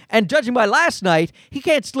thing. And judging by last night, he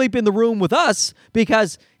can't sleep in the room with us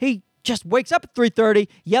because he just wakes up at 3:30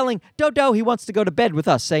 yelling, "Dodo!" He wants to go to bed with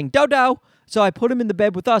us, saying, "Dodo!" So I put him in the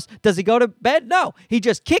bed with us. Does he go to bed? No. He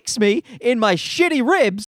just kicks me in my shitty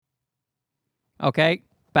ribs. Okay,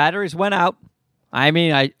 batteries went out. I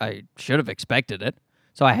mean, I should have expected it.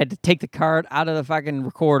 So I had to take the card out of the fucking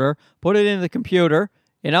recorder, put it in the computer,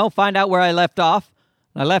 you know, find out where I left off.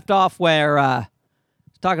 And I left off where I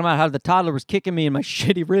was talking about how the toddler was kicking me in my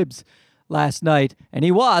shitty ribs last night. And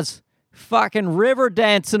he was fucking river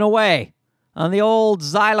dancing away on the old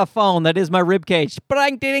xylophone that is my ribcage.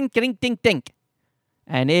 Ding.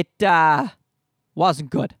 And it wasn't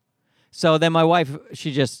good. So then my wife,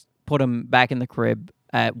 she just put him back in the crib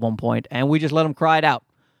at one point, and we just let him cry it out.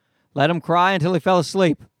 Let him cry until he fell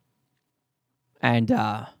asleep. And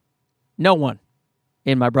no one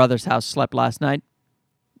in my brother's house slept last night.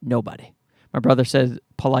 Nobody. My brother said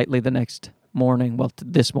politely the next morning,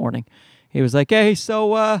 this morning, he was like, "Hey,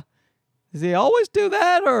 so does he always do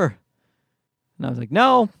that, or?" And I was like,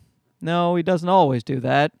 no, he doesn't always do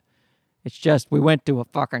that. It's just we went to a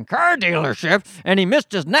fucking car dealership and he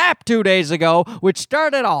missed his nap 2 days ago, which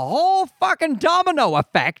started a whole fucking domino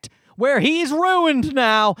effect where he's ruined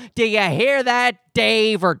now. Do you hear that,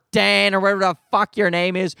 Dave or Dan or whatever the fuck your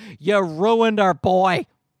name is? You ruined our boy.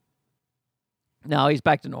 No, he's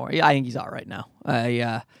back to normal. I think he's all right now.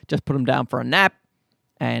 I just put him down for a nap.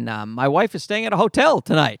 And my wife is staying at a hotel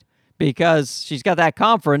tonight because she's got that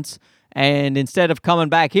conference. And instead of coming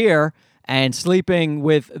back here and sleeping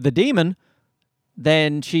with the demon,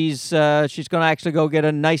 then she's going to actually go get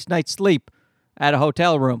a nice night's sleep at a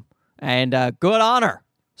hotel room. And good on her.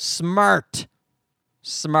 Smart.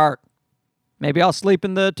 Maybe I'll sleep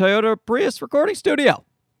in the Toyota Prius recording studio.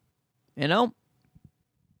 You know?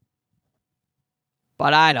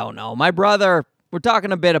 But I don't know. My brother, we're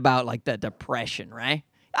talking a bit about like the depression, right?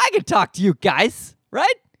 I can talk to you guys,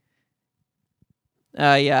 right?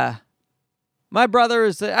 Yeah. My brother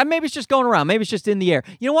is, maybe it's just going around. Maybe it's just in the air.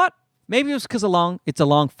 You know what? Maybe it's because it's a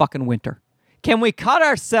long fucking winter. Can we cut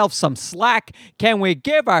ourselves some slack? Can we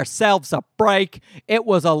give ourselves a break? It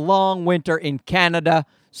was a long winter in Canada,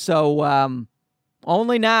 so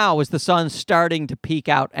only now is the sun starting to peek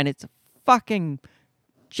out, and it's fucking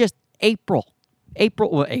just April.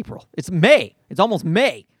 April. It's May. It's almost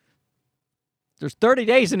May. There's 30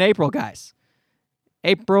 days in April, guys.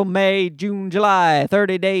 April, May, June, July,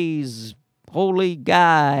 30 days. Holy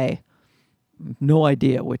guy. No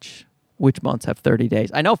idea which months have 30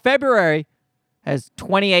 days. I know February has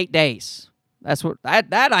 28 days. That's what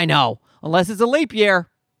that I know. Unless it's a leap year.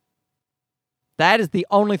 That is the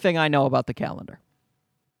only thing I know about the calendar.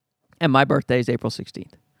 And my birthday is April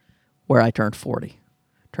 16th, where I turned 40.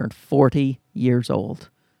 Turned 40 years old.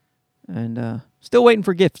 And still waiting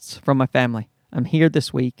for gifts from my family. I'm here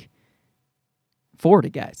this week. 40,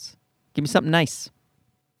 guys. Give me something nice.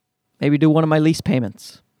 Maybe do one of my lease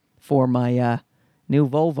payments for my new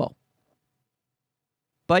Volvo.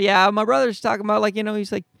 But yeah, my brother's talking about, like,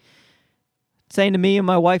 he's like saying to me and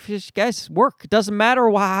my wife, guys, work. It doesn't matter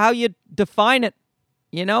how you define it.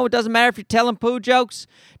 It doesn't matter if you're telling poo jokes.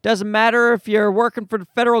 Doesn't matter if you're working for the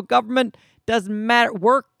federal government. Doesn't matter.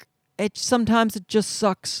 Work, sometimes it just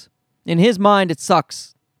sucks. In his mind, it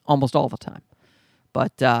sucks almost all the time.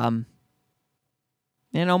 But,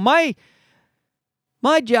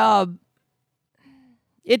 my job,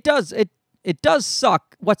 it does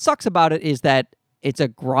suck. What sucks about it is that it's a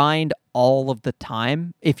grind all of the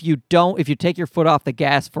time. If you take your foot off the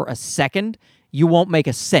gas for a second, you won't make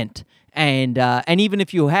a cent. And even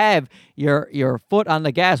if you have your foot on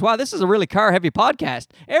the gas, wow, this is a really car-heavy podcast.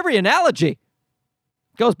 Every analogy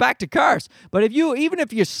goes back to cars. But even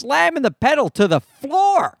if you're slamming the pedal to the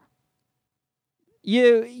floor,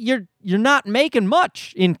 you're not making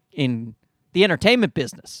much in the entertainment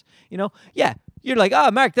business. Yeah, you're like,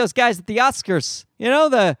 oh, Mark, those guys at the Oscars,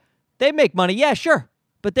 they make money. Yeah, sure.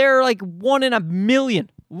 But they're like 1 in a million.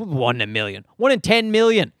 1 in 10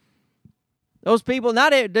 million. Those people,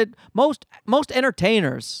 most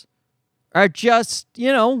entertainers are just,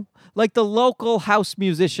 like the local house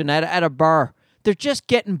musician at a bar. They're just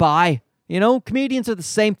getting by. Comedians are the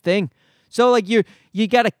same thing. So like you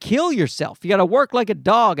got to kill yourself. You got to work like a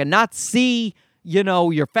dog and not see,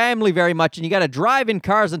 your family very much. And you got to drive in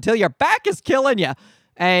cars until your back is killing you.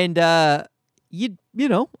 And,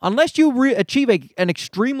 unless you achieve an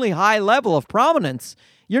extremely high level of prominence,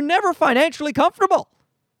 you're never financially comfortable.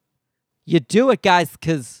 You do it, guys,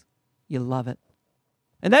 because you love it.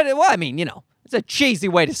 And it's a cheesy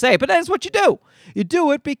way to say it, but that's what you do. You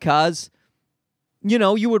do it because,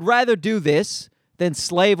 you would rather do this than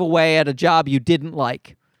slave away at a job you didn't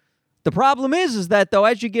like. The problem is that, though,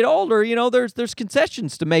 as you get older, there's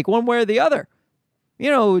concessions to make one way or the other.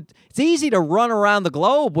 It's easy to run around the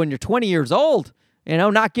globe when you're 20 years old,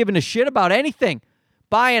 not giving a shit about anything,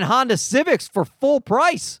 buying Honda Civics for full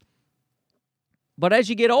price. But as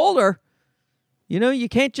you get older, you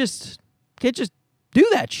can't just do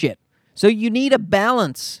that shit. So you need a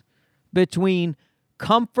balance between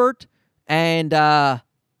comfort and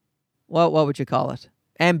what would you call it?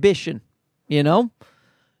 Ambition,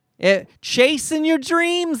 chasing your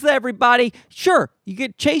dreams, everybody. Sure, you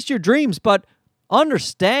can chase your dreams, but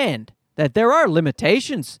understand that there are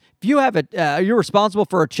limitations. If you have you're responsible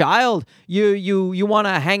for a child, you want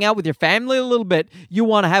to hang out with your family a little bit, you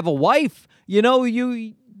want to have a wife,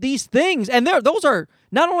 these things, and those are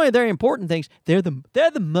not only very important things, they're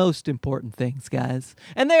the most important things, guys.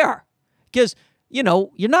 And they are. Because, you're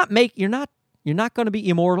not going to be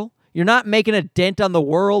immortal. You're not making a dent on the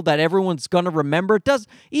world that everyone's going to remember. It does,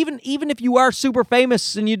 even if you are super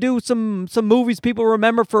famous and you do some movies people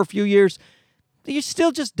remember for a few years, you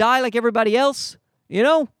still just die like everybody else.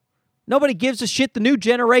 Nobody gives a shit. The new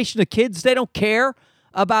generation of kids, they don't care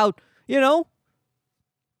about,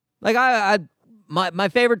 like my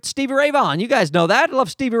favorite, Stevie Ray Vaughan. You guys know that. I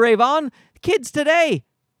love Stevie Ray Vaughan. Kids today,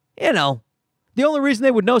 the only reason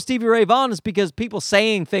they would know Stevie Ray Vaughan is because people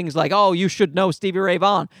saying things like, oh, you should know Stevie Ray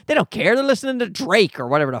Vaughan. They don't care. They're listening to Drake or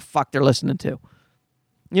whatever the fuck they're listening to.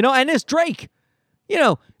 And it's Drake.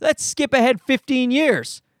 Let's skip ahead 15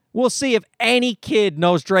 years. We'll see if any kid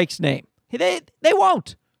knows Drake's name. They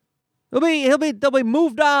won't. They'll be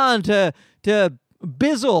moved on to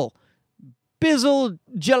Bizzle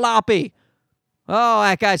Jalopy. Oh,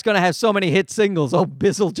 that guy's going to have so many hit singles. Oh,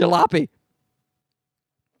 Bizzle Jalopy.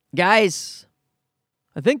 Guys,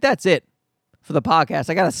 I think that's it for the podcast.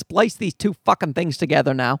 I got to splice these two fucking things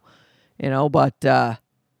together now, but I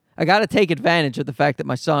got to take advantage of the fact that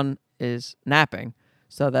my son is napping.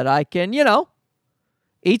 so that I can,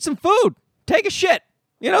 eat some food, take a shit.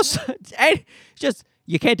 And just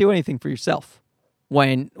you can't do anything for yourself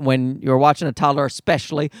when you're watching a toddler,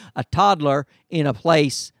 especially a toddler in a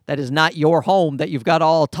place that is not your home that you've got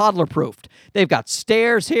all toddler proofed. They've got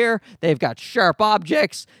stairs here, they've got sharp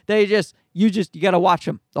objects. You got to watch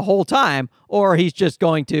him the whole time, or he's just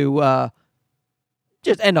going to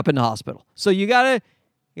just end up in the hospital. So you gotta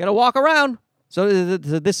walk around. So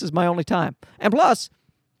this is my only time, and plus,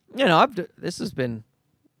 this has been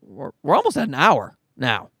we're almost at an hour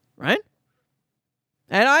now, right?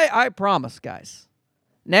 And I promise, guys,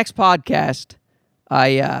 next podcast,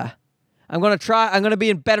 I'm gonna be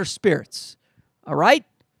in better spirits. All right.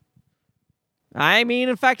 I mean,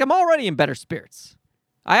 in fact, I'm already in better spirits.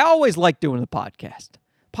 I always like doing the podcast.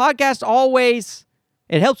 Podcast always,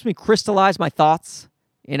 it helps me crystallize my thoughts,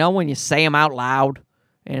 when you say them out loud.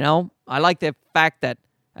 I like the fact that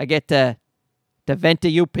I get to vent to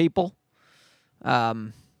you people.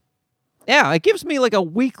 It gives me like a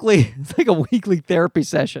weekly therapy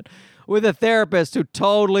session with a therapist who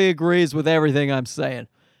totally agrees with everything I'm saying.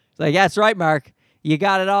 It's like, that's right, Mark. You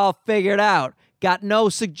got it all figured out. Got no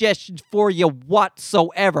suggestions for you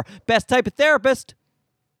whatsoever. Best type of therapist.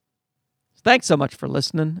 Thanks so much for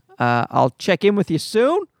listening. I'll check in with you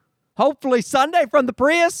soon. Hopefully Sunday from the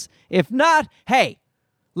Prius. If not, hey,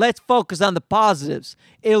 let's focus on the positives.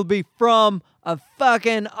 It'll be from a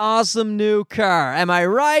fucking awesome new car. Am I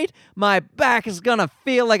right? My back is gonna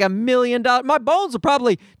feel like $1 million. My bones will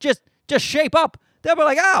probably just shape up. They'll be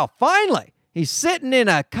like, oh, finally. He's sitting in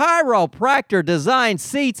a chiropractor designed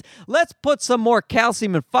seats. Let's put some more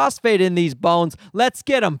calcium and phosphate in these bones. Let's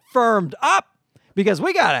get them firmed up because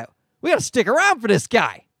we gotta stick around for this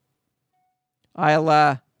guy.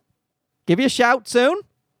 I'll give you a shout soon.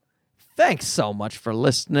 Thanks so much for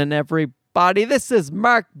listening, everybody. This is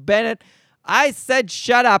Mark Bennett. I said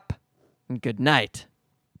shut up and good night.